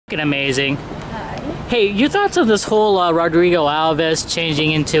amazing. Hey, your thoughts on this whole Rodrigo Alves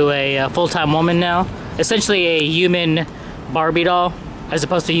changing into a full-time woman now? Essentially a human Barbie doll as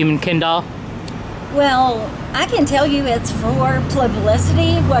opposed to a human Ken doll? Well, I can tell you it's for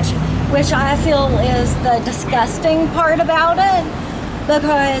publicity, which I feel is the disgusting part about it,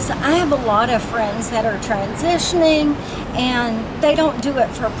 because I have a lot of friends that are transitioning and they don't do it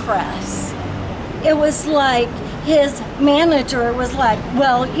for press. It was like his manager was like,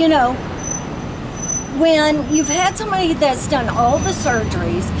 well, you know, when you've had somebody that's done all the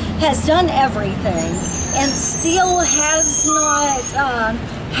surgeries, has done everything, and still has not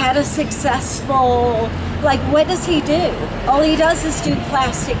had a successful, like, what does he do? All he does is do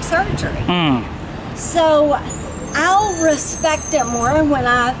plastic surgery. So I'll respect it more when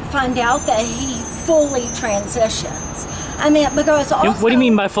I find out that he fully transitions. I mean, because also... What do you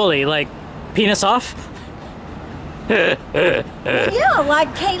mean by fully? Like, penis off? Yeah, like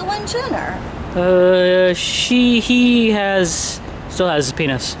Caitlyn Jenner. He still has his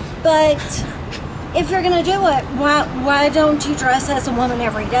penis. But if you're gonna do it, why don't you dress as a woman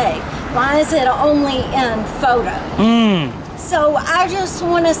every day? Why is it only in photos? So I just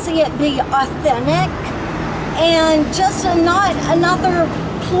want to see it be authentic and just not another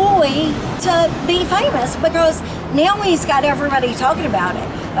ploy to be famous, because now he's got everybody talking about it.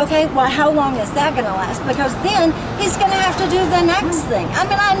 Okay, well, how long is that going to last? Because then he's going to have to do the next thing. I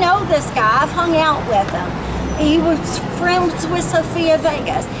mean, I know this guy. I've hung out with him. He was friends with Sophia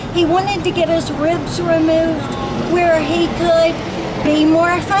Vegas. He wanted to get his ribs removed where he could be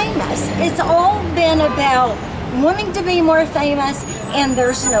more famous. It's all been about wanting to be more famous, and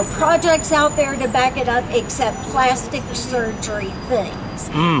there's no projects out there to back it up except plastic surgery things.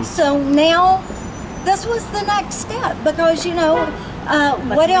 So now this was the next step, because, you know,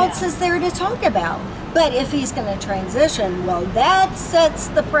 what else is there to talk about? But if he's going to transition, well, that sets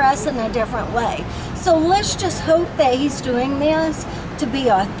the press in a different way. So let's just hope that he's doing this to be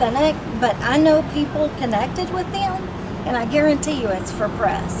authentic. But I know people connected with him, and I guarantee you it's for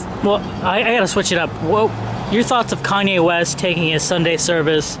press. Well, I gotta switch it up. Your thoughts of Kanye West taking his Sunday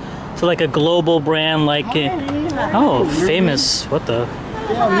service to like a global brand, like famous? What the?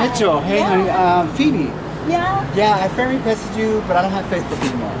 Yeah, Mitchell. Hey, Phoebe. Yeah? Yeah, I friend requested you, but I don't have Facebook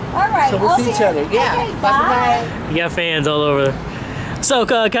anymore. All right. So we'll see each other. Yeah. Okay, bye. You got fans all over. So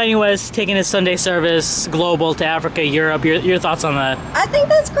Kanye West taking his Sunday service global to Africa, Europe. Your thoughts on that? I think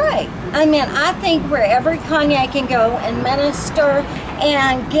that's great. I mean, I think wherever Kanye can go and minister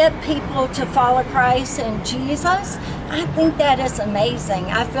and get people to follow Christ and Jesus, I think that is amazing.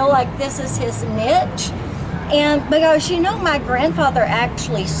 I feel like this is his niche. And because, you know, my grandfather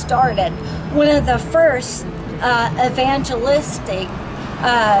actually started one of the first evangelistic,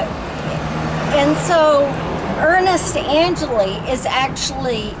 and so Ernest Angeli is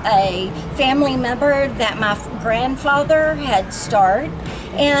actually a family member that my grandfather had started.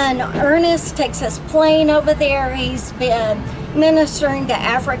 And Ernest takes his plane over there. He's been ministering to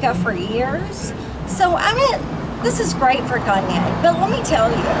Africa for years. So, I mean, this is great for Kanye. But let me tell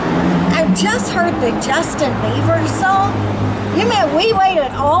you, I just heard the Justin Bieber song. You mean we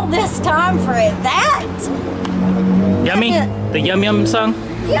waited all this time for that? Yummy? The Yum Yum song?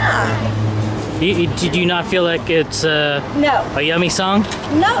 Yeah. Did you not feel like it's No. a yummy song?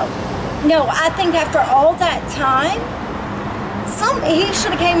 No. No, I think after all that time, he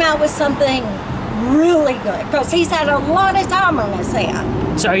should have came out with something really good, because he's had a lot of time on his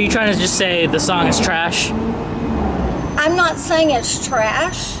hands. So are you trying to just say the song is trash? I'm not saying it's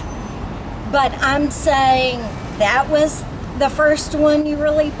trash, but I'm saying that was the first one you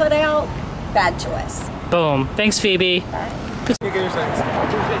really put out. Bad choice. Boom. Thanks, Phoebe. Bye.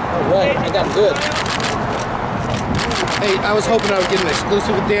 Alright, I got good. Hey, I was hoping I would get an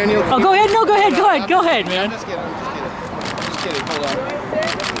exclusive with Daniel. Oh, go ahead. No, go ahead. Go ahead, man. I'm just kidding. Hold on.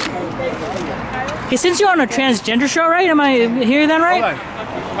 Hey, since you're on a transgender show, right? Am I hearing that right?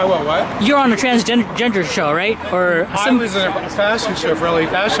 Hold on. What? You're on a transgender show, right? Or I was in a fashion show for LA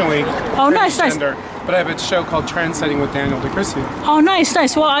Fashion Week. Oh, nice. But I have a show called Trendsetting with Daniel DeChristie. Oh, nice.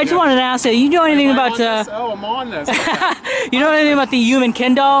 Well, I just wanted to ask you know anything about Oh, I'm on this. you know anything about the human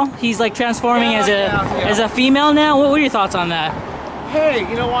Ken doll? He's like transforming as a female now. What are your thoughts on that? Hey,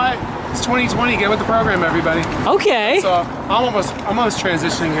 you know what? It's 2020. Get with the program, everybody. Okay. So I'm almost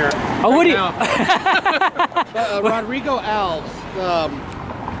transitioning here. Oh, what do you? Rodrigo Alves.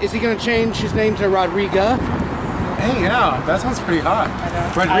 Is he going to change his name to Rodrigo? Hey, yeah, that sounds pretty hot.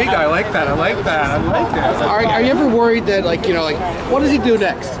 Rodrigo, I like that. I like it. Are you ever worried that, like, you know, like, what does he do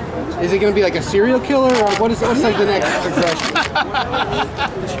next? Is he going to be like a serial killer, or what's like the next progression?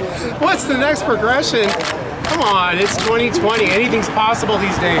 What's the next progression? Come on, it's 2020. Anything's possible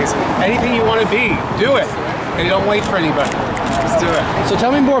these days. Anything you want to be, do it. And don't wait for anybody. Just do it. So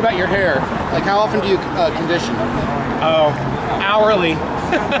tell me more about your hair. Like, how often do you condition? Oh, hourly.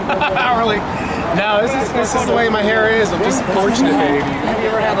 Hourly. No, this is the way my hair is. I'm just fortunate, baby. Have you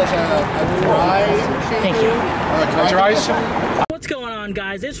ever had like a dry shampoo? Thank you. Or A dry shampoo? What's going on,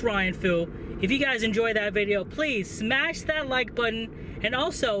 guys? It's Ryan Fu. If you guys enjoyed that video, please smash that like button and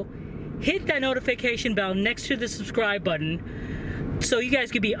also hit that notification bell next to the subscribe button so you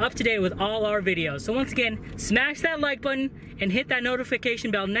guys can be up to date with all our videos. So once again, smash that like button and hit that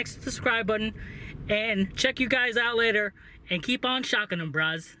notification bell next to the subscribe button, and check you guys out later and keep on shocking them,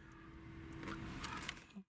 bros.